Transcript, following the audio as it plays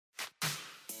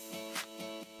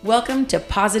Welcome to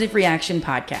Positive Reaction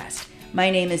Podcast.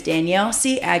 My name is Danielle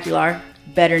C. Aguilar,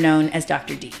 better known as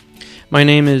Dr. D. My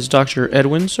name is Dr.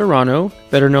 Edwin Serrano,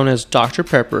 better known as Dr.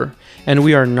 Pepper, and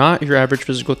we are not your average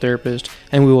physical therapist,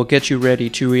 and we will get you ready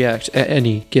to react at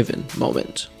any given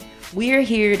moment. We are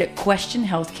here to question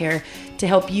healthcare to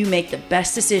help you make the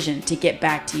best decision to get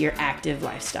back to your active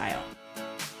lifestyle.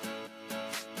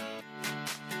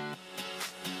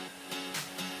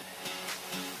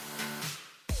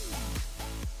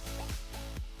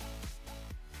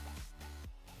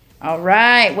 All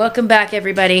right, welcome back,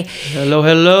 everybody.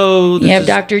 Hello. You have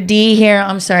Dr. D here.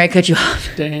 I'm sorry I cut you off.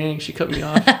 Dang, she cut me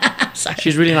off. Sorry.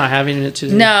 She's really not having it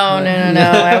today. No.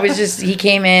 I was just, he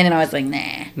came in and I was like,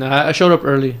 nah. No, I showed up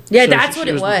early. Yeah, So that's what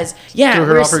it was. Yeah. Threw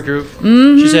her off her group.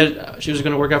 Mm-hmm. She said she was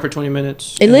going to work out for 20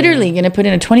 minutes. Literally going to put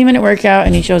in a 20-minute workout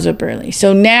and he shows up early.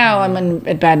 So now I'm in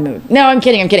a bad mood. No, I'm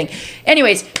kidding.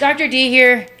 Anyways, Dr. D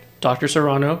here. Dr.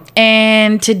 Serrano.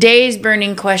 And today's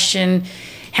burning question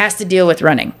has to deal with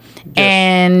running. Yes.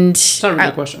 And It's not a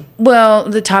really question. Well,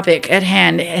 the topic at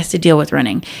hand has to deal with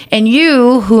running. And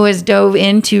you, who has dove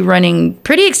into running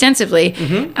pretty extensively,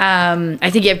 I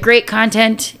think you have great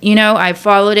content. You know, I've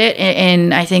followed it,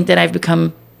 and I think that I've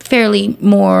become fairly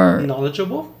more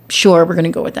Knowledgeable? Sure, we're going to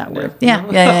go with that word.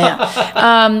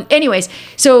 Yeah. Anyways,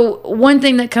 so one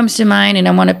thing that comes to mind, and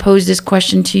I want to pose this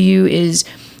question to you is,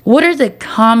 what are the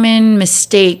common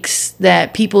mistakes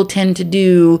that people tend to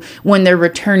do when they're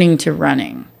returning to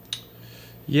running?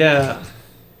 Yeah.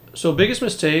 So biggest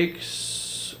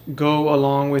mistakes go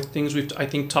along with things we've, I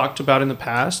think, talked about in the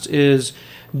past is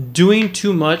doing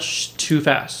too much too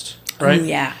fast, right? Ooh,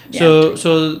 yeah.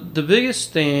 So the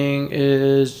biggest thing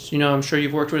is, I'm sure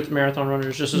you've worked with marathon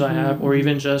runners just as I have, or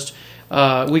even just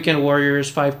weekend warriors,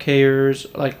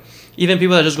 5Kers, like even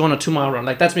people that just go on a 2-mile run.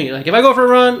 Like that's me. Like if I go for a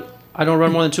run, I don't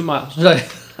run more than 2 miles. Like,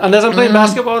 unless I'm playing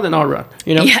basketball, then I'll run.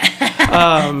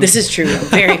 Yeah. This is true.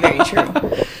 Very, very true.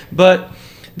 But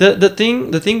the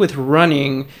thing with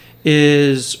running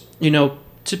is,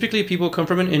 typically people come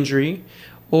from an injury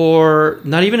or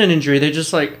not even an injury. They're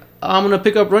just like, I'm going to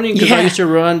pick up running because I used to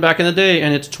run back in the day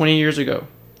and it's 20 years ago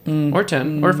or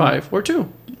 10 or 5 or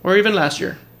 2 or even last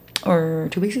year. Or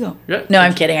 2 weeks ago. Yeah. No,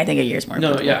 I'm kidding. I think a year's more.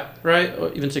 No, yeah. Right.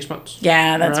 Or even 6 months.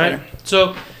 Yeah, that's right. better.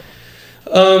 So,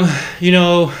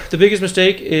 the biggest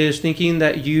mistake is thinking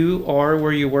that you are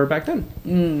where you were back then.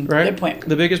 Right? Good point.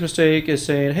 The biggest mistake is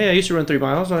saying, hey, I used to run 3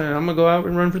 miles. I'm going to go out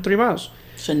and run for 3 miles.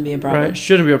 Shouldn't be a problem. Right?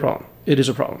 Shouldn't be a problem. It is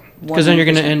a problem. Because then you're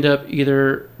going to end up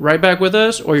either right back with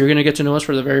us or you're going to get to know us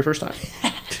for the very first time.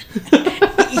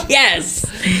 Yes.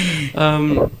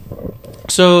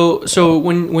 So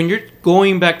when you're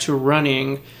going back to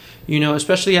running,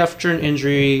 especially after an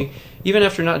injury, even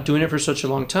after not doing it for such a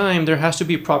long time, there has to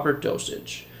be proper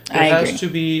dosage. There has to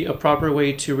be a proper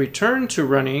way to return to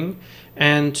running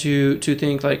and to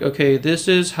think like, okay, this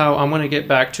is how I'm going to get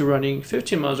back to running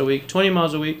 15 miles a week, 20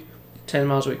 miles a week, 10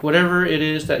 miles a week, whatever it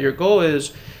is that your goal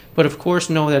is. But of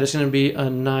course, know that it's going to be a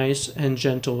nice and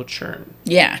gentle churn.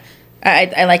 Yeah.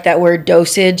 I like that word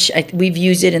dosage. We've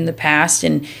used it in the past.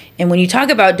 And when you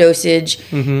talk about dosage,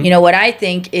 what I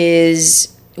think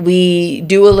is we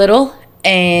do a little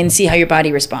and see how your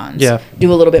body responds. Yeah.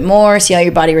 Do a little bit more, see how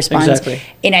your body responds. Exactly.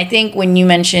 And I think when you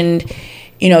mentioned,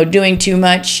 doing too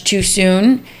much too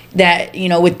soon, that,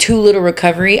 with too little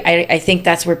recovery, I think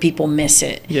that's where people miss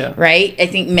it. Yeah. Right? I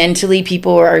think mentally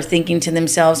people are thinking to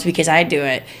themselves, because I do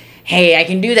it, hey, I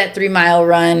can do that 3-mile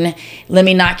run. Let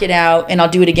me knock it out and I'll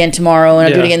do it again tomorrow and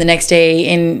I'll do it again the next day.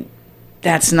 And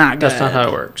that's not good. That's not how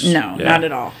it works. No, not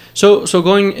at all. So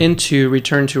going into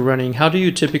return to running, how do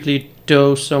you typically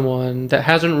dose someone that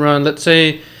hasn't run? Let's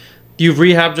say you've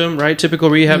rehabbed them, right? Typical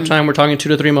rehab time, we're talking 2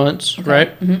 to 3 months,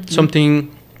 right?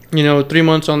 Something, 3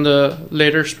 months on the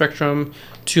later spectrum,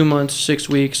 2 months, 6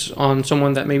 weeks on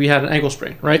someone that maybe had an ankle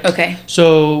sprain, right? Okay.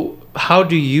 So how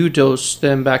do you dose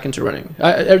them back into running?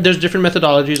 There's different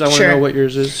methodologies. I want to know what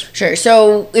yours is. Sure.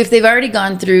 So if they've already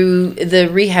gone through the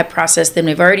rehab process, then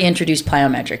we've already introduced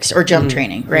plyometrics or jump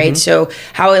training, right? So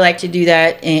how I like to do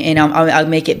that, and I'll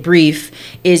make it brief,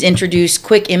 is introduce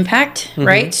quick impact,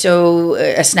 right? So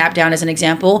a snap down as an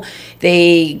example.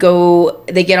 They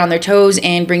get on their toes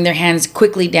and bring their hands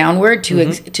quickly downward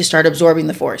to start absorbing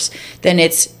the force. Then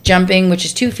it's jumping, which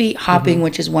is 2 feet, hopping,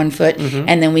 which is 1 foot,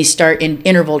 and then we start in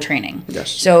interval training. training.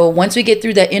 Yes. So once we get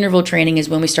through that interval training is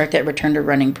when we start that return to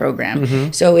running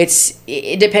program. So it's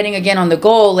depending again on the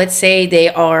goal. Let's say they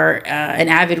are an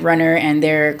avid runner and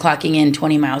they're clocking in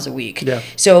 20 miles a week. Yeah.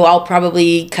 So I'll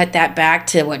probably cut that back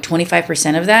to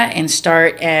 25% of that and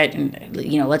start at,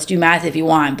 let's do math if you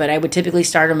want, but I would typically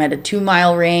start them at a 2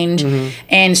 mile range,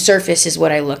 and surface is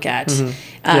what I look at.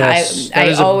 Yes, that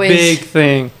is always, a big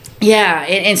thing. Yeah,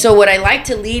 and so what I like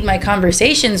to lead my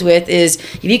conversations with is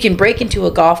if you can break into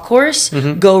a golf course,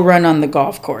 go run on the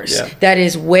golf course. Yeah. That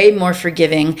is way more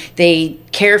forgiving. They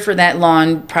care for that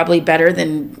lawn probably better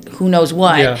than who knows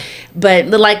what. Yeah.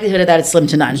 But the likelihood of that is slim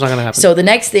to none. It's not going to happen. So the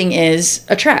next thing is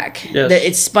a track. Yes.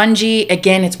 It's spongy.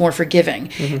 Again, it's more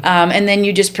forgiving. And then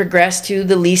you just progress to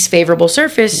the least favorable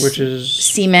surface, Which is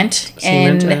cement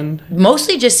and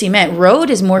mostly just cement. Road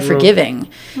is more forgiving.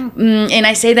 And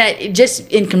I say that just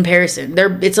in comparison.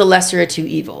 It's a lesser of two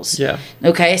evils. Yeah.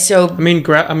 Okay, so but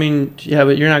you're not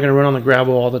going to run on the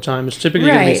gravel all the time. It's typically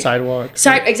going to be sidewalk.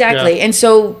 Exactly. Yeah. And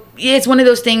so it's one of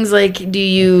those things like, do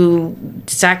you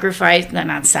sacrifice,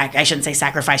 I shouldn't say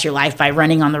sacrifice your life by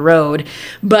running on the road,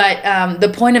 but the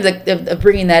point of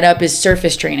bringing that up is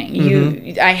surface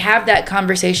training. I have that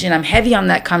conversation. I'm heavy on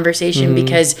that conversation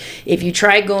because if you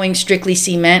try going strictly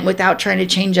cement without trying to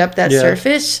change up that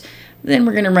surface, then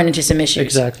we're going to run into some issues.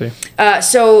 Exactly.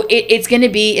 So it's going to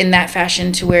be in that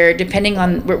fashion to where, depending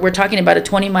on, we're talking about a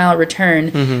 20-mile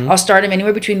return, I'll start them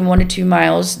anywhere between 1 to 2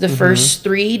 miles the first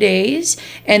 3 days,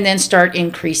 and then start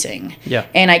increasing. Yeah.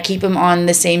 And I keep them on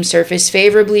the same surface,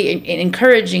 favorably and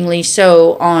encouragingly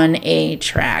so, on a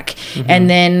track. And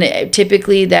then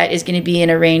typically that is going to be in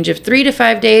a range of 3 to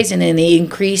 5 days, and then they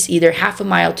increase either half a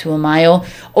mile to a mile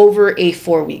over a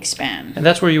 4-week span. And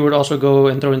that's where you would also go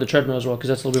and throw in the treadmill as well, because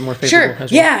that's a little bit more favorable. Sure.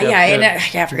 As well. And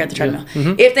I forgot the treadmill.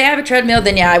 If they have a treadmill,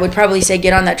 then I would probably say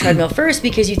get on that treadmill first,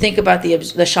 because you think about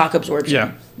the shock absorption.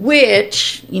 Yeah.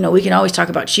 Which, we can always talk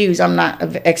about shoes. I'm not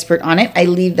an expert on it. I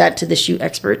leave that to the shoe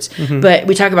experts. But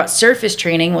we talk about surface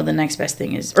training. Well, the next best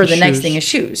thing is, or the next thing is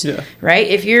shoes. Yeah. Right?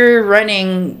 If you're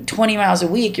running 20 miles a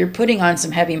week, you're putting on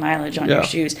some heavy mileage on your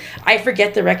shoes. I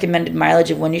forget the recommended mileage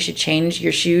of when you should change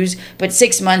your shoes, but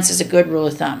 6 months is a good rule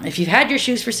of thumb. If you've had your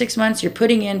shoes for 6 months, you're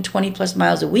putting in 20 plus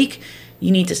miles a week, you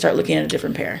need to start looking at a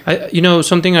different pair.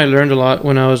 Something I learned a lot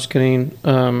when I was getting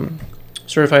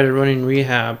certified at running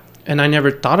rehab, and I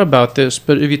never thought about this,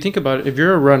 but if you think about it, if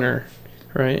you're a runner,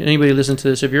 right? Anybody listen to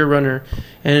this? If you're a runner,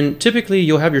 and typically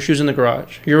you'll have your shoes in the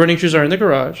garage. Your running shoes are in the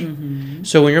garage.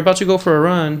 So when you're about to go for a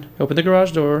run, open the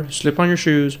garage door, slip on your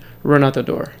shoes, run out the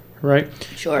door, right?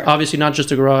 Sure. Obviously not just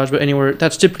the garage, but anywhere.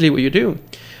 That's typically what you do.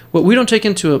 What we don't take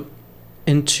into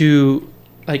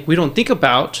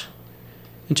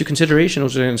consideration,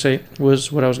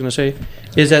 was what I was going to say,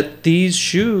 is that these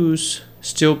shoes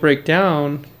still break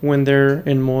down when they're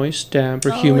in moist, damp,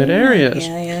 or humid areas.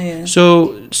 Yeah.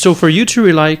 So for you to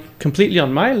rely completely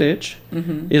on mileage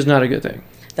is not a good thing.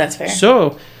 That's fair.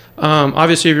 So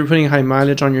obviously, if you're putting high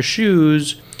mileage on your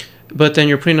shoes, but then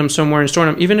you're putting them somewhere and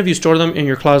storing them, even if you store them in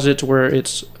your closet where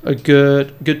it's a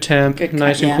good temp,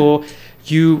 nice and cool,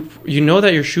 you know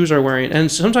that your shoes are wearing.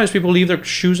 And sometimes people leave their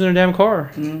shoes in their damn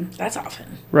car. That's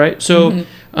often. Right? So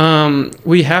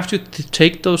we have to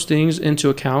take those things into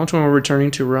account when we're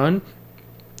returning to run.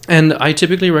 And I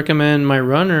typically recommend my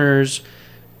runners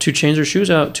to change their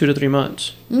shoes out 2 to 3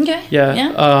 months. Okay.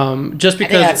 Yeah. Just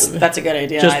because that's a good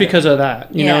idea. Just because of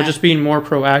that, you know, just being more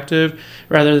proactive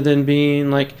rather than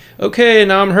being like, okay,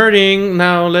 now I'm hurting.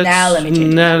 Now let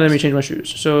me change my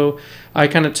shoes. So I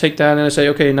kind of take that and I say,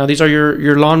 okay, now these are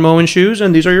your lawn mowing shoes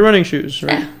and these are your running shoes,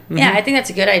 right? Yeah, I think that's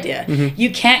a good idea.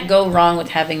 You can't go wrong with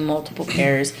having multiple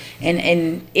pairs,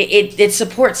 and it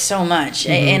supports so much.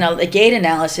 And a gait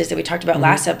analysis that we talked about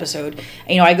last episode,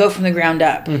 I go from the ground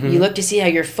up. You look to see how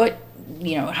your foot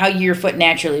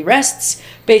naturally rests.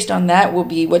 Based on that will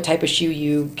be what type of shoe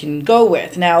you can go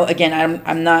with. Now, again,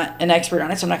 I'm not an expert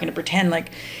on it, so I'm not going to pretend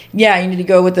like, you need to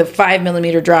go with the 5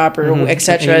 millimeter drop or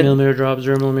etc. 8 millimeter drop,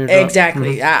 0 millimeter drop.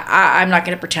 Exactly. I'm not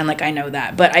going to pretend like I know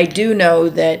that, but I do know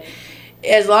that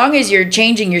as long as you're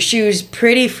changing your shoes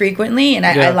pretty frequently, and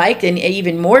I like, and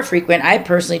even more frequent, I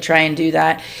personally try and do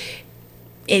that.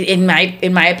 In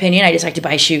my opinion, I just like to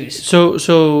buy shoes.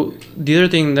 So the other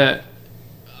thing that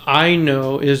I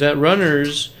know is that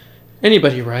runners,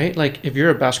 anybody, right? Like if you're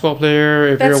a basketball player,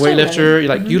 if you're a weightlifter,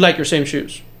 you like your same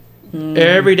shoes.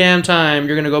 Every damn time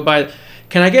you're gonna go buy.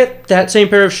 Can I get that same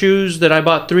pair of shoes that I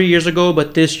bought 3 years ago,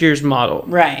 but this year's model?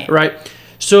 Right.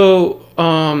 So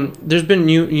there's been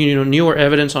newer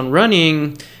evidence on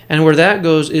running, and where that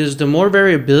goes is the more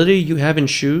variability you have in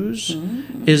shoes,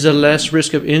 is the less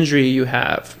risk of injury you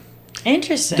have.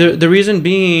 Interesting. The reason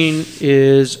being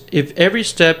is if every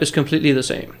step is completely the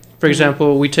same. For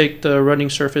example, we take the running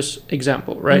surface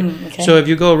example, right? Okay. So if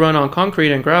you go run on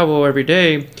concrete and gravel every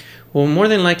day, well, more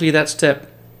than likely that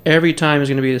step every time is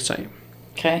going to be the same.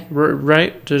 Okay.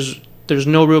 Right? There's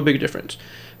no real big difference.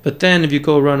 But then if you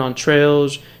go run on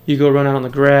trails, you go run out on the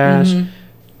grass,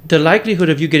 the likelihood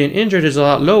of you getting injured is a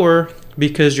lot lower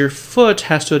because your foot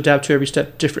has to adapt to every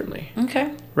step differently.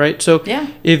 Okay. Right? So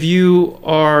if you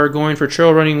are going for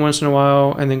trail running once in a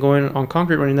while and then going on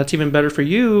concrete running, that's even better for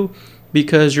you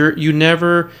because you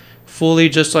never fully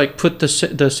just like put the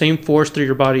same force through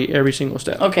your body every single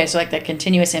step. Okay, so like that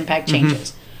continuous impact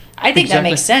changes. I think that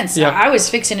makes sense. Yeah. I was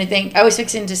fixing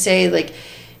to say like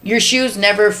your shoes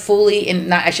never fully, and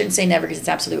not, I shouldn't say never because it's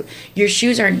absolute. Your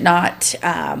shoes are not,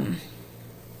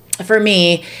 for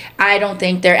me, I don't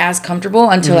think they're as comfortable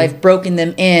until I've broken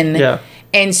them in. Yeah.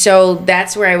 And so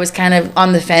that's where I was kind of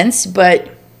on the fence, but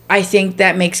I think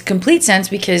that makes complete sense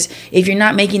because if you're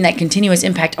not making that continuous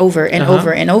impact over and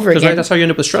over and over again. Right, that's how you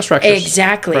end up with stress fractures.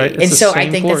 Exactly. Right? And so I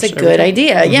think that's a good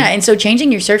idea. Yeah. And so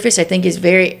changing your surface, I think, is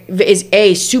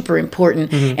A, super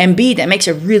important, and B, that makes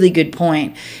a really good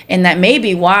point. And that may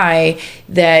be why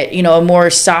that, a more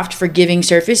soft, forgiving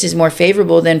surface is more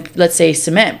favorable than, let's say,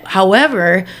 cement.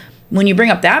 However, when you bring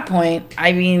up that point,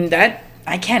 I mean, that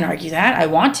I can't argue that. I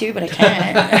want to, but I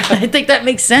can't. I think that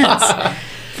makes sense.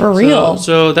 For real.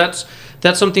 So that's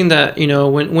something that,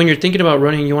 when you're thinking about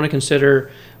running, you want to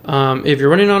consider if you're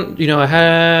running on, I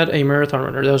had a marathon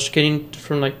runner that was getting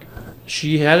from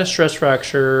she had a stress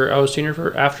fracture. I was seeing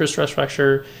her after a stress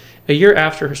fracture, a year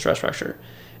after her stress fracture.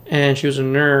 And she was a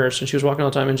nurse and she was walking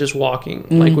all the time and just walking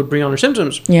would bring on her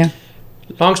symptoms. Yeah.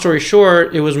 Long story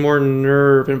short, it was more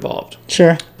nerve involved.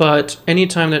 Sure. But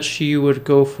anytime that she would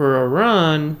go for a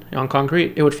run on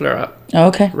concrete, it would flare up. Oh,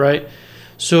 okay. Right?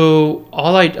 So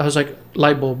I was like,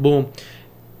 light bulb, boom.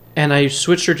 And I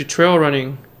switched her to trail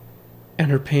running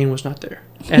and her pain was not there.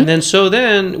 And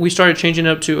then we started changing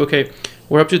up to, okay,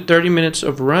 we're up to 30 minutes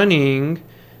of running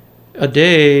a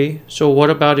day. So what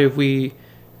about if we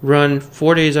run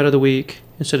 4 days out of the week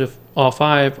instead of all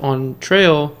 5 on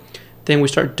trail? Then we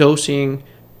start dosing,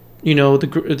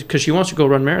 because she wants to go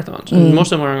run marathons. And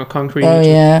most of them are on concrete. Oh,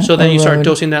 yeah. So then you start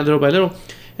dosing that little by little.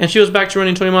 And she was back to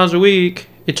running 20 miles a week.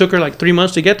 It took her 3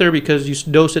 months to get there because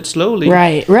you dose it slowly.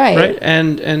 Right.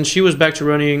 And she was back to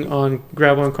running on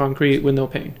gravel and concrete with no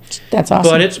pain. That's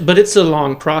awesome. But it's a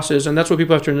long process, and that's what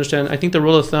people have to understand. I think the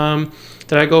rule of thumb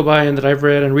that I go by and that I've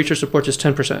read and research supports is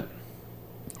 10%.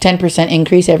 10%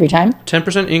 increase every time?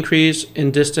 10% increase in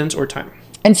distance or time.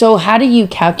 And so how do you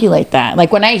calculate that?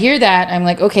 Like when I hear that, I'm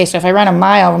like, okay, so if I run a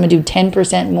mile, I'm going to do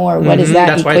 10% more. What does that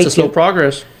That's why it's a slow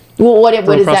progress. Well, what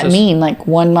does that mean? Like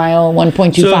 1 mile,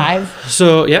 1.25?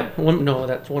 So yeah, 1 mile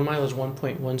is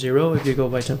 1.10 if you go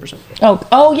by 10%.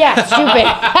 Oh yeah, stupid.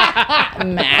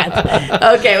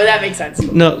 Math. Okay, well that makes sense.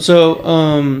 No,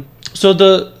 so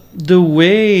the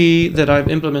way that I've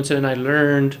implemented and I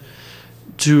learned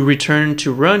to return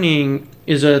to running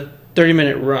is a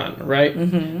 30-minute run, right?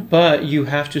 Mm-hmm. But you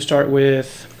have to start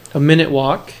with a minute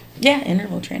walk. Yeah,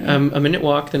 interval training. A minute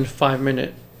walk, then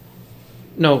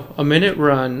a minute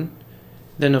run,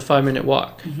 then a 5-minute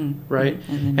walk, right?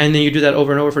 Mm-hmm. And then you do that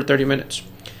over and over for 30 minutes.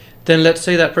 Then let's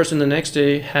say that person the next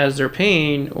day has their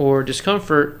pain or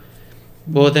discomfort,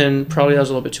 well, then probably that's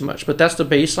a little bit too much. But that's the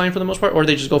baseline for the most part, or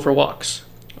they just go for walks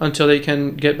until they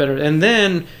can get better. And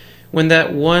then when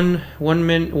that one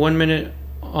minute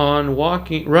on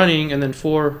running, and then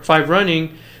 5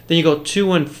 running, then you go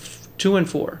 2 and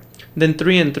 4, then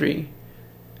 3 and 3,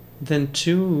 then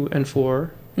 2 and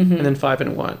 4, and then 5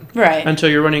 and 1. Right. Until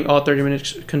you're running all 30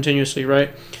 minutes continuously, right?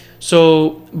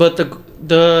 So, but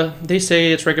they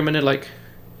say it's recommended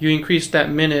you increase that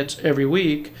minute every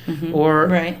week,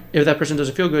 or if that person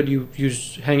doesn't feel good, you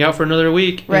hang out for another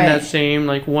week in that same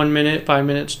 1 minute, 5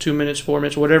 minutes, 2 minutes, 4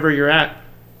 minutes, whatever you're at.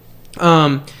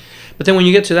 But then when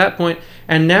you get to that point,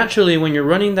 and naturally when you're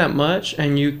running that much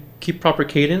and you keep proper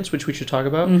cadence, which we should talk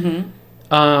about,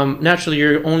 naturally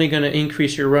you're only going to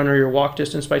increase your run or your walk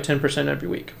distance by 10% every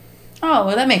week. Oh,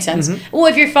 well, that makes sense. Well,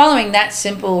 if you're following that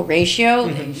simple ratio,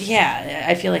 yeah,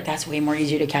 I feel like that's way more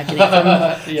easier to calculate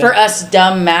for us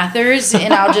dumb mathers,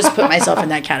 and I'll just put myself in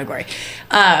that category.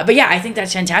 But yeah, I think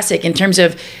that's fantastic in terms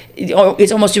of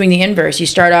it's almost doing the inverse. You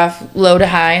start off low to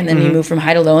high, and then you move from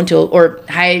high to low or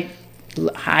high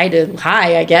to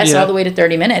high, I guess, all the way to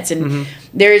 30 minutes. And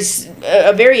there's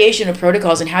a variation of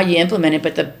protocols and how you implement it,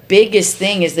 but the biggest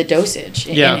thing is the dosage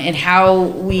and how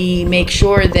we make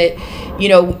sure that,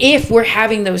 if we're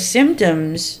having those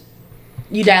symptoms,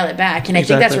 you dial it back. And I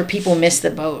think that's where people miss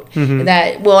the boat.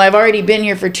 That, well, I've already been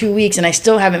here for 2 weeks and I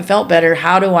still haven't felt better.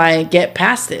 How do I get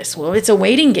past this? Well, it's a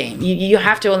waiting game. You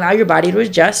have to allow your body to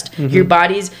adjust. Your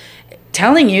body's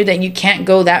telling you that you can't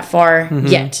go that far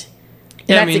yet.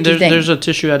 And I mean, there's a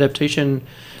tissue adaptation,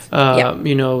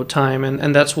 time.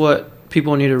 And that's what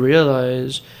people need to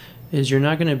realize is you're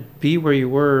not going to be where you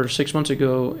were 6 months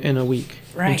ago in a week,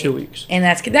 in 2 weeks. And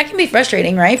that can be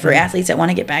frustrating, right? For athletes that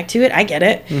want to get back to it. I get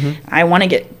it. I want to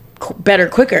get better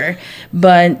quicker.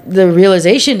 But the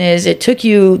realization is it took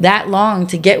you that long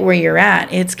to get where you're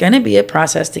at. It's going to be a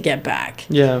process to get back.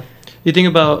 Yeah. You think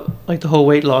about like the whole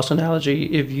weight loss analogy.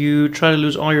 If you try to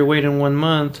lose all your weight in 1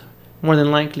 month, more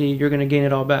than likely you're going to gain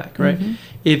it all back, right?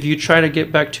 If you try to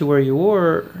get back to where you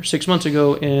were 6 months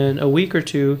ago in a week or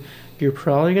two, you're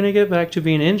probably going to get back to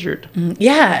being injured.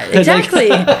 Yeah,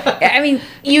 exactly. I mean,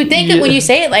 you think that when you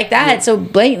say it like that, it's so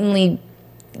blatantly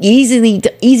easy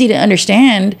to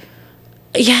understand.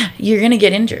 Yeah, you're going to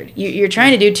get injured. You're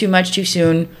trying to do too much too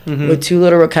soon with too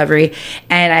little recovery.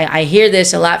 And I hear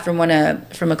this a lot from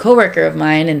a coworker of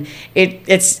mine, and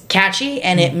it's catchy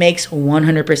and it makes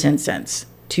 100% sense.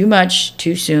 Too much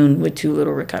too soon with too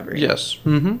little recovery. Yes.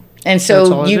 And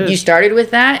so you started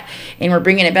with that, and we're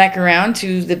bringing it back around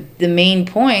to the main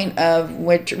point of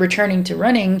returning to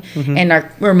running. And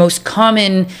our most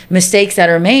common mistakes that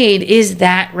are made is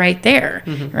that right there,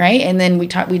 right? And then we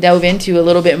dove into a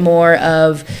little bit more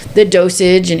of the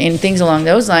dosage and things along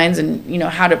those lines, and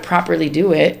how to properly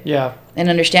do it. Yeah. And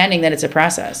understanding that it's a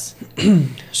process.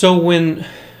 So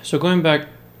going back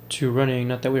to running,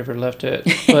 not that we ever left it,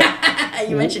 but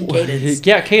you mentioned cadence.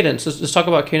 Yeah, cadence. Let's talk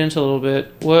about cadence a little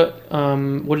bit.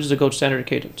 What is the gold standard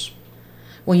cadence?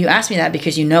 Well, you asked me that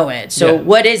because you know it. So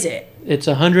what is it? It's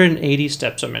 180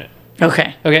 steps a minute.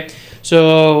 Okay.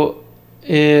 So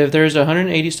if there's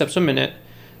 180 steps a minute,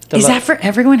 is that for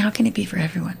everyone? How can it be for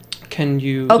everyone? Can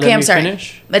you I'm sorry.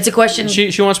 finish? That's a question.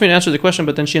 She wants me to answer the question,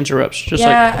 but then she interrupts.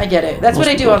 I get it. That's what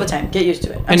I do all the time. Get used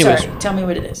to it. Anyways, sorry. Tell me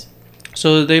what it is.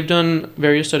 So they've done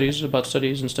various studies about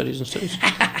studies and studies and studies.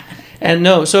 And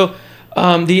no, so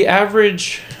the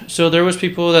average, so there was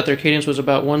people that their cadence was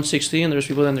about 160, and there was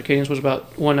people that their cadence was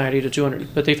about 190 to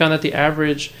 200. But they found that the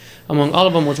average among all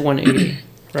of them was 180,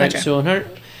 right? Gotcha. So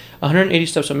 180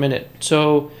 steps a minute.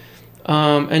 So,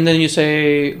 and then you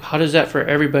say, how does that for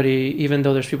everybody, even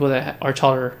though there's people that are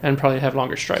taller and probably have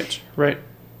longer strides, right?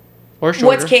 Or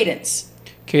shorter. What's cadence?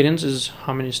 Cadence is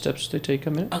how many steps they take a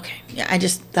minute. Okay. Yeah, I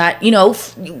just thought, we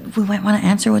might want to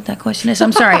answer what that question is.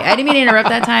 I'm sorry. I didn't mean to interrupt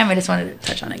that time. I just wanted to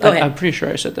touch on it. Go ahead. I'm pretty sure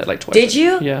I said that like twice. Did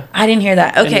you? Yeah. I didn't hear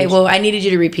that. Okay, well, I needed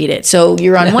you to repeat it. So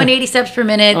you're on 180 steps per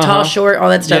minute, tall, short, all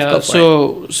that stuff. Yeah, go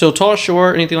for it. So tall,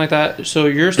 short, anything like that. So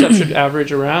your steps should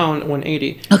average around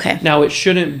 180. Okay. Now, it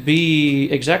shouldn't be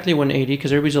exactly 180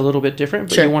 because everybody's a little bit different,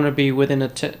 but you want to be within a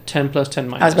 10 plus 10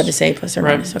 minus. I was about to say plus or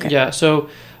minus. Okay. Yeah, so...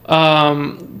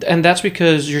 and that's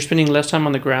because you're spending less time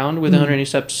on the ground with 180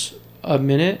 steps a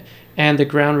minute, and the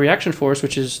ground reaction force,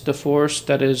 which is the force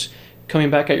that is coming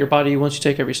back at your body once you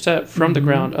take every step from the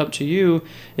ground up to you,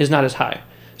 is not as high.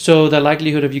 So the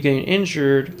likelihood of you getting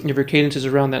injured, if your cadence is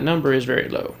around that number, is very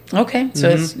low. Okay, so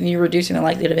you're reducing the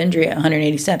likelihood of injury at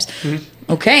 180 steps.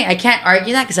 Okay, I can't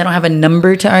argue that because I don't have a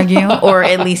number to argue, or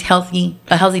at least a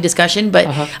healthy discussion. But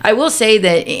I will say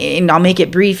that, and I'll make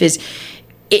it brief, is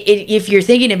if you're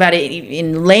thinking about it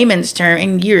in layman's term,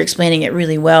 and you're explaining it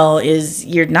really well, is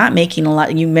you're not making a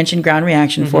lot. You mentioned ground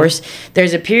reaction force.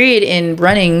 There's a period in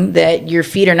running that your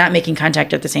feet are not making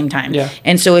contact at the same time. Yeah.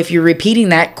 And so if you're repeating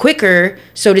that quicker,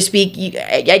 so to speak,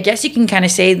 I guess you can kind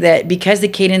of say that because the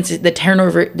cadence, the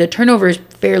turnover is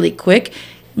fairly quick.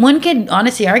 One could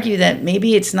honestly argue that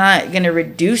maybe it's not going to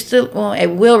reduce it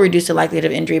will reduce the likelihood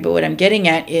of injury. But what I'm getting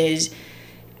at is,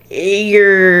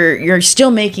 you're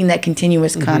still making that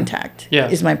continuous contact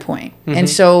is my point. And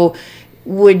so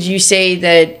would you say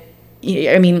that,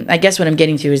 I mean, I guess what I'm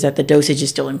getting to is that the dosage is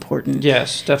still important.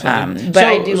 Yes, definitely. But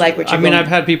I do like what you're I've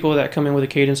had people that come in with a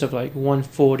cadence of like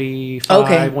 145,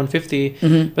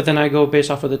 150, but then I go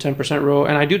based off of the 10% rule,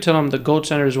 and I do tell them the gold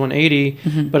standard is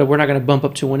 180, but we're not going to bump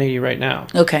up to 180 right now.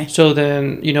 Okay. So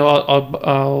then,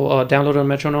 I'll download a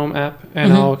metronome app,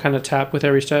 and I'll kind of tap with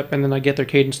every step, and then I get their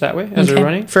cadence that way as they're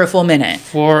running. For a full minute.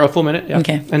 For a full minute, yeah.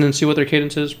 Okay. And then see what their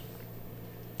cadence is.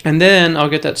 And then I'll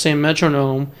get that same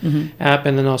metronome app,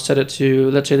 and then I'll set it to,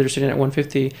 let's say they're sitting at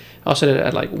 150, I'll set it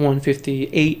at like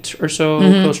 158 or so,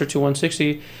 closer to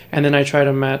 160, and then I try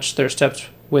to match their steps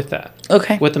with that.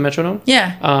 Okay. With the metronome.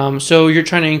 Yeah. So you're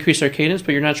trying to increase their cadence,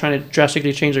 but you're not trying to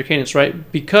drastically change their cadence,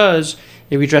 right? Because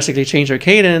if we drastically change their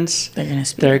cadence,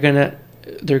 they're gonna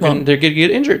get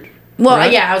injured. Well,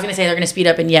 right? yeah, I was going to say they're going to speed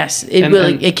up, and yes,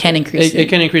 it can increase. It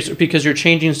can increase because you're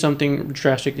changing something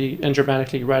drastically and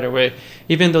dramatically right away,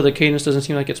 even though the cadence doesn't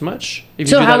seem like it's much.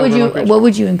 So what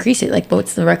would you increase it? Like,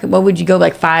 what's the record? What would you go,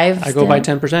 like 5? I go by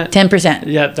 10%. 10%.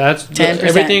 Yeah, that's 10%.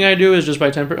 Everything I do is just by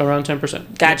around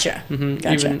 10%. Gotcha. Mm-hmm.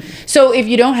 Gotcha. So if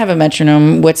you don't have a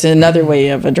metronome, what's another way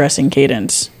of addressing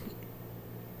cadence?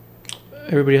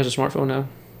 Everybody has a smartphone now.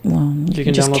 Well, you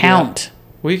can just count.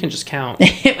 Well, you can just count.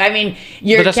 I mean,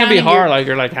 but that's gonna be hard. Like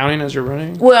you're like counting as you're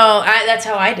running. Well, that's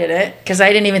how I did it because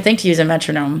I didn't even think to use a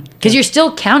metronome because you're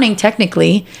still counting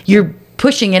technically. You're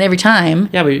pushing it every time.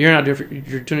 Yeah, but you're not doing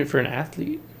you're doing it for an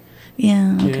athlete.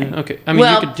 Yeah. Okay. Yeah, okay. I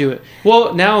mean, you could do it.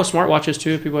 Well, now smartwatches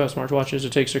too. If people have smartwatches,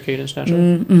 it takes their cadence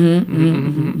naturally.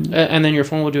 And then your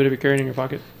phone will do it if you carry it in your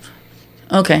pocket.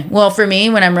 Okay. Well, for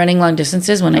me, when I'm running long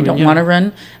distances, when I don't want to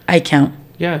run, I count.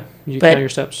 Yeah, you count your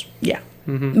steps. Yeah.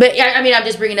 But I mean, I'm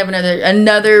just bringing up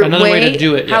another way to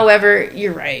do it. Yeah. However,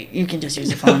 you're right. You can just use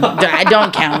the phone. I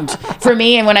don't count. For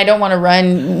me, and when I don't want to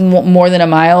run more than a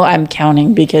mile, I'm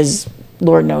counting because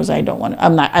Lord knows I don't want to.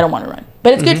 I don't want to run.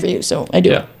 But it's good for you, so I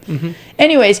do it.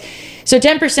 Anyways, so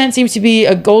 10% seems to be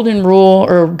a golden rule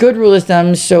or a good rule of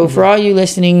thumb. So for all you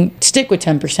listening, stick with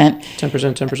 10%.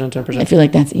 10%. I feel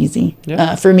like that's easy.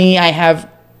 Yeah. For me, I have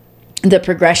the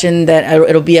progression that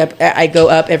it'll be up. I go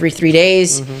up every 3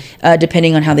 days,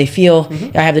 depending on how they feel.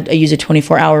 I use a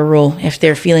 24-hour rule. If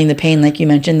they're feeling the pain, like you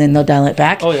mentioned, then they'll dial it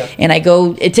back. Oh yeah. And I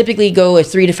typically go a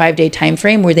 3 to 5 day time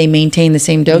frame where they maintain the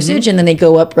same dosage, and then they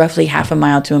go up roughly half a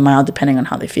mile to a mile, depending on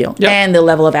how they feel and the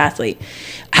level of athlete.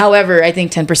 However, I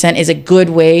think 10% is a good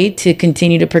way to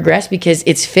continue to progress because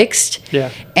it's fixed.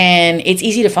 Yeah. And it's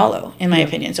easy to follow, in my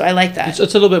opinion. So I like that. It's a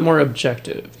little bit more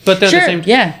objective. But then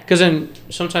because then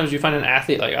sometimes you find an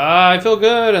athlete like, I feel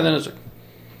good, and then it's like,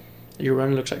 your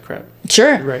run looks like crap.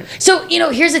 Sure. Right. So,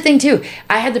 here's the thing too.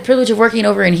 I had the privilege of working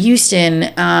over in Houston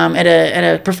at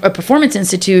a performance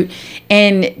institute,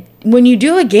 and when you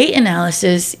do a gait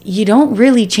analysis, you don't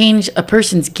really change a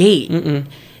person's gait.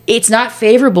 It's not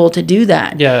favorable to do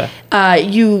that. Yeah.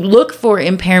 You look for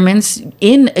impairments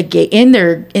in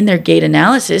their gait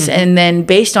analysis, and then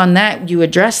based on that, you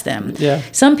address them. Yeah.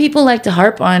 Some people like to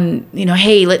harp on,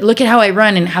 hey, look at how I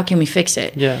run and how can we fix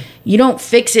it? Yeah. You don't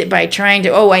fix it by trying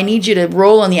to, I need you to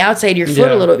roll on the outside of your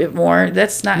foot a little bit more.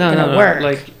 That's not going to work.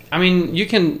 Like, I mean, you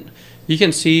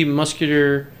can see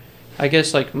muscular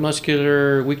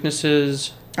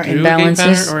weaknesses or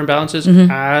imbalances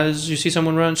as you see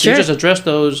someone run. So you just address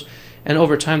those, and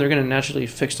over time they're going to naturally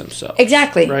fix themselves.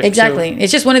 Exactly. Right? Exactly. So,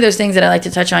 it's just one of those things that I like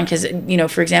to touch on because,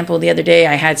 for example, the other day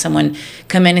I had someone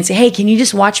come in and say, hey, can you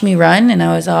just watch me run? And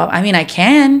I was all, I mean, I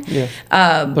can. Yeah.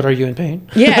 But are you in pain?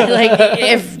 Yeah. Like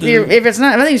if it's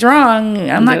not, nothing's wrong,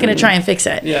 I'm not going to try and fix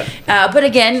it. Yeah. But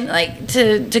again, like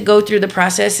to go through the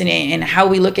process and how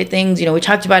we look at things, we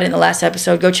talked about it in the last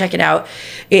episode. Go check it out.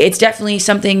 It's definitely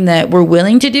something that we're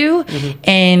willing to do.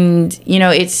 And,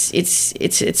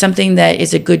 it's something that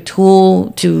is a good tool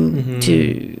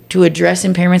to address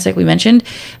impairments like we mentioned.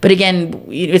 But again,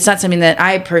 it's not something that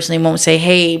I personally won't say,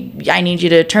 hey, I need you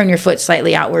to turn your foot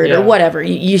slightly outward or whatever.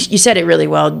 You said it really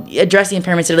well. Address the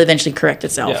impairments, it'll eventually correct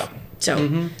itself. Yeah.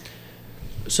 So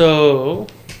so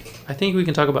I think we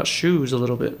can talk about shoes a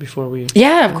little bit before we...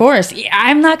 Yeah, of course.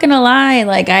 I'm not going to lie.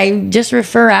 Like, I just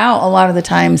refer out a lot of the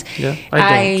times. Yeah,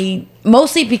 I don't.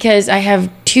 Mostly because I have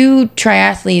 2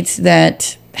 triathletes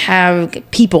that have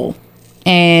people,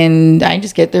 and I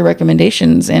just get their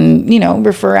recommendations and,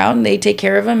 refer out, and they take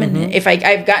care of them. And if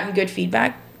I've gotten good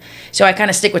feedback, so I kind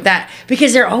of stick with that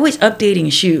because they're always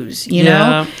updating shoes,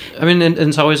 know? I mean, and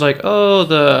it's always like,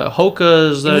 the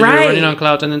Hokas that you're running on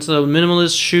clouds, and it's the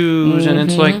minimalist shoes, and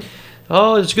it's like,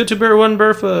 it's good to wear one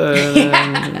barefoot.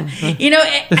 I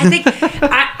think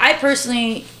I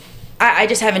personally... I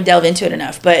just haven't delved into it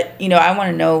enough, but, I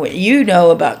want to know what you know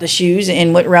about the shoes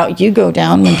and what route you go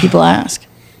down when people ask.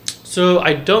 So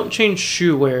I don't change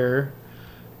shoe wear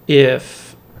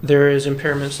if there is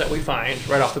impairments that we find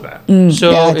right off the bat.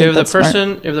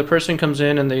 If the person comes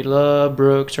in and they love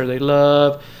Brooks or they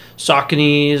love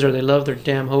Sauconys or they love their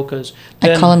damn Hokas,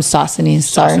 I call them Sauconys.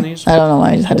 Sorry, I don't know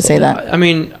why I just had to say that. I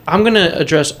mean, I'm gonna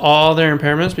address all their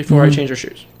impairments before I change their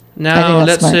shoes. Now,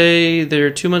 let's say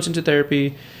they're 2 months into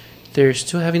therapy, they're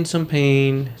still having some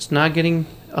pain. It's not getting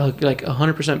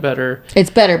 100% better. It's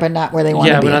better, but not where they want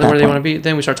to be. Yeah, but not where they want to be.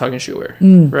 Then we start talking shoe wear,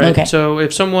 right? Okay. So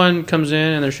if someone comes in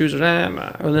and their shoes are,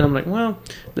 and then I'm like, well,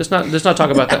 let's not talk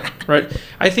about that, right?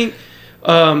 I think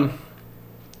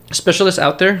specialists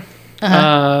out there,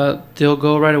 they'll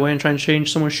go right away and try and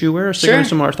change someone's shoe wear, or stick in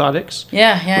some orthotics.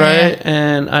 Yeah. Right,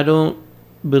 and I don't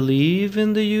believe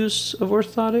in the use of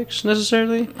orthotics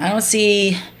necessarily. I don't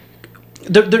see.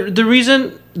 The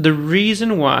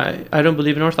reason why I don't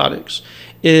believe in orthotics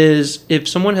is if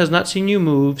someone has not seen you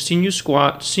move, seen you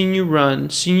squat, seen you run,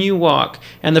 seen you walk,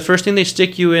 and the first thing they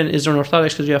stick you in is an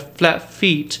orthotics because you have flat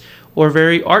feet or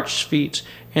very arched feet,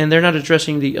 and they're not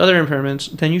addressing the other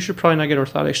impairments, then you should probably not get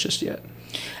orthotics just yet.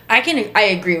 I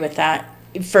agree with that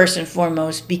first and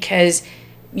foremost, because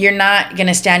you're not going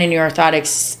to stand in your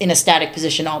orthotics in a static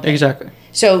position all day. Exactly.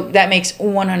 So that makes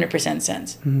 100%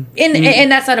 sense. Mm-hmm.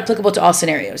 And that's not applicable to all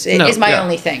scenarios. It is my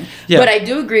only thing. Yeah. But I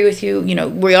do agree with you. You know,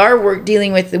 we're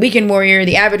dealing with the weekend warrior,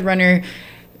 the avid runner.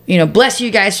 You know, bless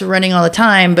you guys for running all the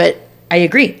time, but I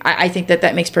agree. I think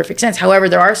that makes perfect sense. However,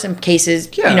 there are some cases,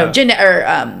 you know,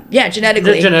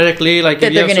 genetically, like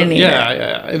that they're going to need.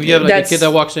 If you have like a kid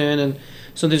that walks in and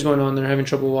something's going on, they're having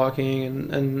trouble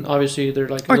walking, and obviously they're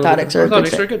like orthotics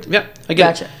are good. Yeah, I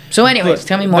get it. So anyways,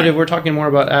 tell me more. But if we're talking more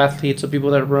about athletes, the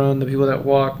people that run, the people that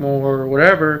walk more or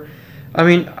whatever, I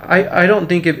mean, I don't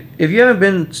think if you haven't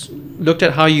been looked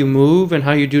at how you move and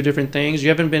how you do different things,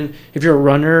 if you're a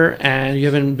runner and you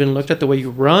haven't been looked at the way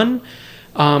you run,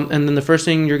 and then the first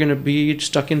thing you're going to be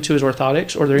stuck into is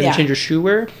orthotics, or they're going to change your shoe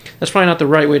wear, that's probably not the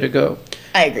right way to go.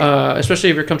 I agree. Especially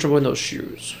if you're comfortable in those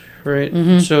shoes. Right.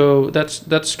 Mm-hmm. So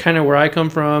that's kind of where I come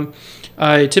from.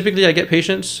 I get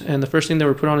patients, and the first thing they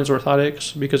were put on is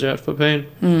orthotics because they had foot pain.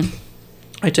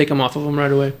 I take them off of them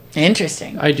right away.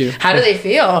 Interesting. I do. How do they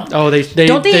feel? Oh, they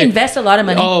don't they invest a lot of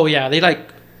money? Oh yeah, they like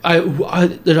I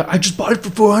just bought it for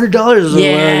 $400.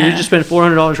 Yeah, well, you just spent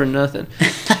 $400 for nothing.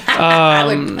 I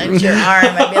would punch your arm.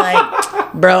 I'd be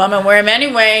like, bro, I'm gonna wear them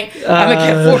anyway. I'm gonna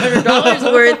get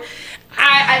 $400 worth.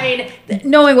 I mean,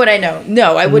 knowing what I know,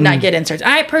 no, I would not get inserts.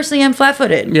 I personally am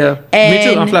flat-footed. Yeah, me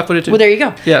too. I'm flat-footed too. Well, there you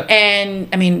go. Yeah. And,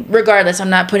 I mean, regardless, I'm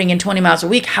not putting in 20 miles a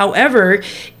week. However,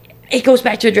 it goes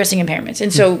back to addressing impairments.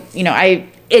 And so, you know,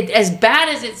 as bad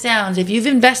as it sounds, if you've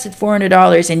invested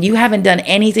 $400 and you haven't done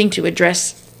anything to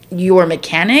address your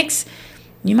mechanics,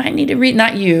 you might need to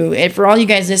not you, and for all you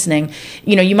guys listening,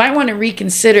 you know, you might want to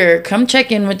reconsider, come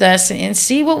check in with us and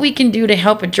see what we can do to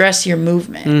help address your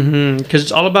movement. Because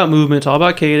it's all about movement, it's all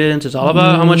about cadence, it's all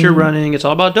about how much you're running, it's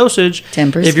all about dosage.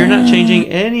 10%. If you're not changing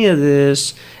any of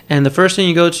this, and the first thing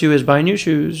you go to is buy new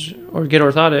shoes or get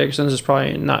orthotics, then this is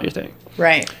probably not your thing.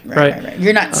 Right.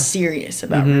 You're not serious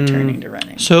about returning to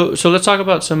running. So let's talk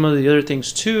about some of the other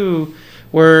things too,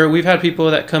 where we've had people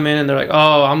that come in and they're like,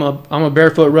 oh, I'm a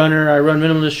barefoot runner. I run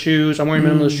minimalist shoes. I'm wearing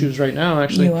minimalist shoes right now,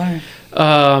 actually. You are.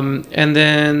 And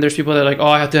then there's people that are like, oh,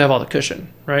 I have to have all the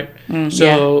cushion, right?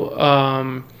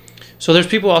 So there's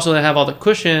people also that have all the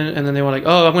cushion, and then they want like,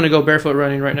 oh, I'm going to go barefoot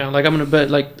running right now. Like I'm going to bet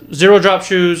like 0 drop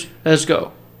shoes. Let's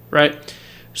go, right?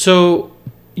 So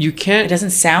you can't. It doesn't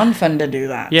sound fun to do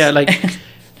that. Yeah, like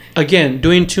again,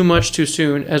 doing too much too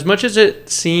soon. As much as it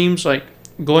seems like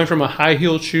going from a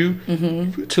high-heeled shoe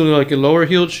to like a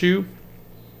lower-heeled shoe,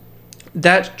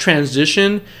 that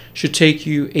transition should take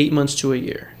you 8 months to a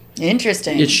year.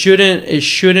 Interesting. It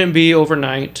shouldn't be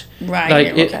overnight.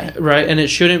 Right. Like right, and it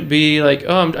shouldn't be like,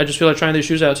 oh, I just feel like trying these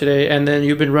shoes out today, and then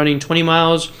you've been running 20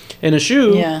 miles in a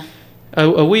shoe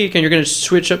a week, and you're going to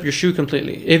switch up your shoe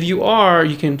completely. If you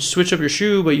can switch up your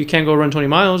shoe, but you can't go run 20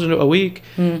 miles in a week.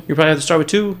 You probably have to start with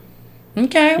 2.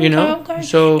 Okay.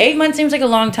 So 8 months seems like a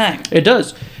long time. It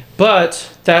does, but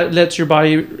that lets your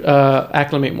body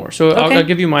acclimate more. So I'll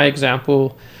give you my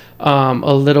example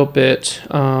a little bit.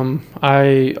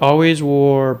 I always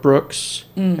wore Brooks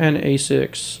and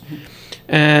Asics,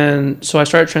 and so I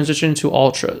started transitioning to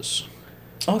Ultras.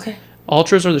 Okay.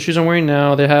 Ultras are the shoes I'm wearing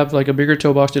now. They have like a bigger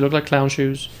toe box. They look like clown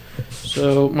shoes,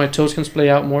 so my toes can splay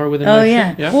out more within my shoe.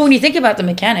 Yeah. Well, when you think about the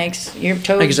mechanics, your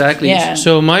toes. Exactly. Yeah.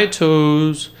 So my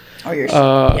toes. Or your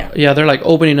they're like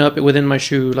opening up within my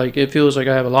shoe. Like it feels like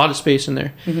I have a lot of space in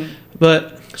there.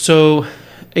 But so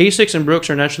Asics and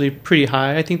Brooks are naturally pretty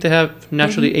high. I think they have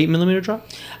naturally 8 millimeter drop.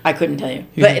 I couldn't tell you,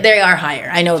 but they are higher.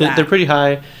 I know that they're pretty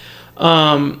high.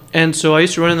 And so I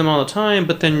used to run in them all the time.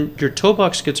 But then your toe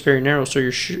box gets very narrow, so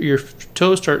your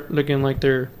toes start looking like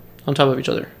they're on top of each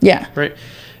other. Yeah. Right.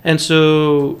 And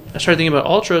so I started thinking about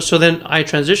Ultras. So then I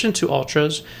transitioned to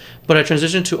Ultras, but I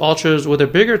transitioned to Ultras with a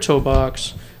bigger toe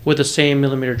box with the same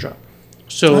millimeter drop.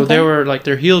 So they were like,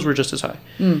 their heels were just as high.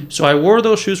 So I wore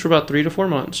those shoes for about 3 to 4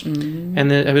 months.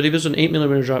 And then I believe it was an 8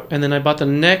 millimeter drop. And then I bought the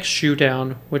next shoe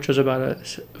down, which was about a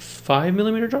 5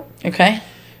 millimeter drop. Okay.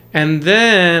 And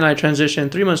then I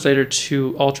transitioned 3 months later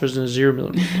to Ultras in a 0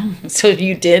 millimeter. So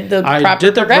you did the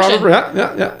proper progression.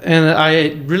 Yeah. And I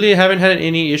really haven't had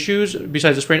any issues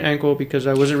besides a sprained ankle because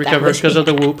I wasn't recovered because of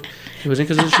the whoop. It wasn't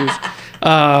because of the shoes.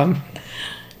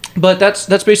 But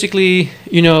that's basically,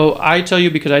 I tell you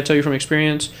because I tell you from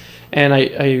experience, and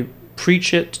I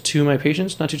preach it to my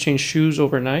patients not to change shoes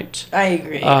overnight. I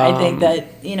agree. I think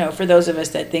that, for those of us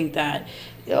that think that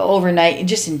overnight,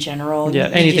 just in general. Yeah,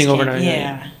 anything overnight.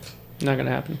 Yeah. Not going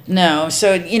to happen. No.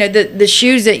 So, the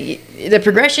shoes the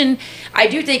progression, I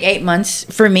do think 8 months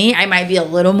for me, I might be a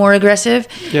little more aggressive.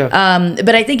 Yeah.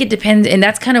 But I think it depends. And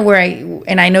that's kind of where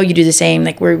I know you do the same,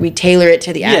 like where we tailor it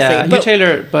to the athlete. Yeah, you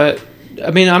tailor it, but I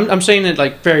mean, I'm saying it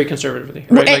like very conservatively.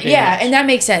 Right? Like and that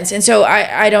makes sense. And so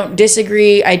I don't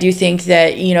disagree. I do think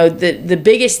that, the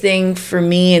biggest thing for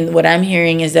me and what I'm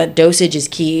hearing is that dosage is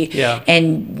key. Yeah.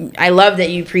 And I love that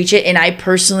you preach it. And I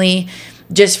personally,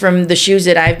 just from the shoes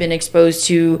that I've been exposed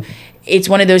to, it's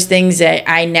one of those things that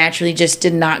I naturally just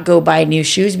did not go buy new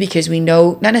shoes because we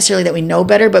know, not necessarily that we know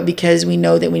better, but because we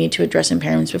know that we need to address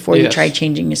impairments before you try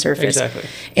changing the surface. Exactly.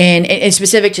 And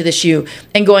specific to the shoe.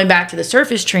 And going back to the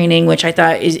surface training, which I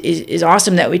thought is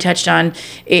awesome that we touched on,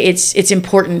 it's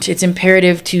important. It's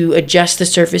imperative to adjust the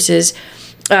surfaces.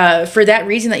 For that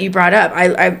reason that you brought up,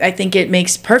 I think it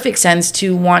makes perfect sense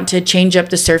to want to change up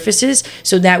the surfaces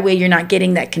so that way you're not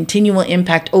getting that continual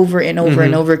impact over and over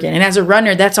and over again. And as a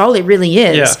runner, that's all it really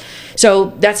is. Yeah.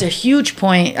 So that's a huge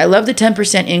point. I love the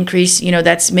 10% increase.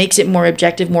 That makes it more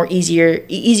objective, more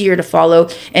easier to follow.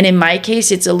 And in my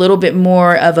case, it's a little bit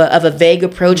more of a vague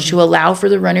approach to allow for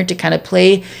the runner to kind of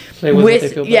play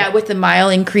with the mile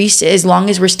increase as long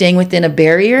as we're staying within a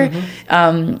barrier.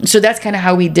 So that's kind of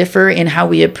how we differ in how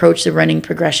we approach the running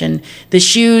progression. The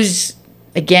shoes,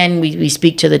 again, we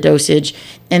speak to the dosage,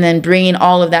 and then bringing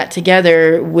all of that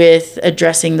together with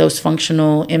addressing those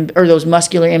functional or those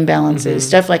muscular imbalances,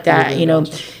 stuff like that.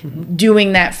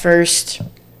 Doing that first.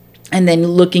 And then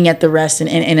looking at the rest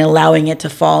and allowing it to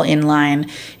fall in line,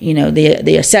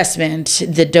 the assessment,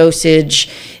 the dosage,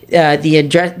 the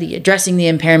addressing the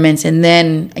impairments, and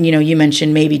then you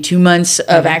mentioned maybe 2 months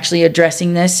of actually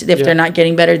addressing this. If they're not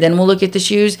getting better, then we'll look at the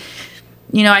shoes.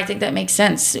 I think that makes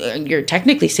sense. You're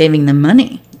technically saving them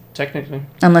money. Technically,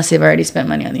 unless they've already spent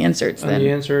money on the inserts. The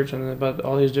inserts and about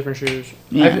all these different shoes.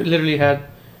 Yeah. I've literally had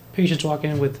patients walk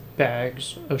in with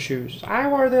bags of shoes. I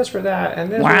wore this for that,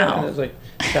 and this. Wow. And it's like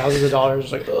thousands of dollars.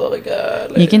 It's like, oh my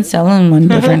god. You can sell them on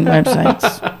different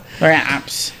websites or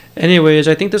apps. Anyways,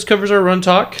 I think this covers our run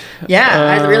talk. Yeah,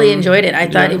 I really enjoyed it. I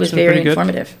thought it was very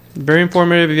informative. Very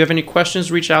informative. If you have any questions,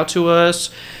 reach out to us.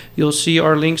 You'll see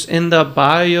our links in the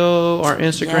bio, our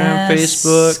Instagram,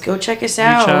 Facebook. Go check us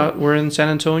out. Reach out. We're in San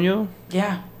Antonio.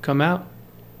 Yeah. Come out.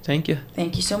 Thank you.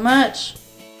 Thank you so much.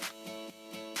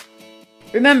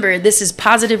 Remember, this is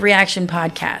Positive Reaction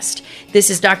Podcast. This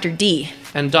is Dr. D.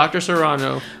 And Dr.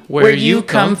 Serrano, where you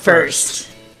come first.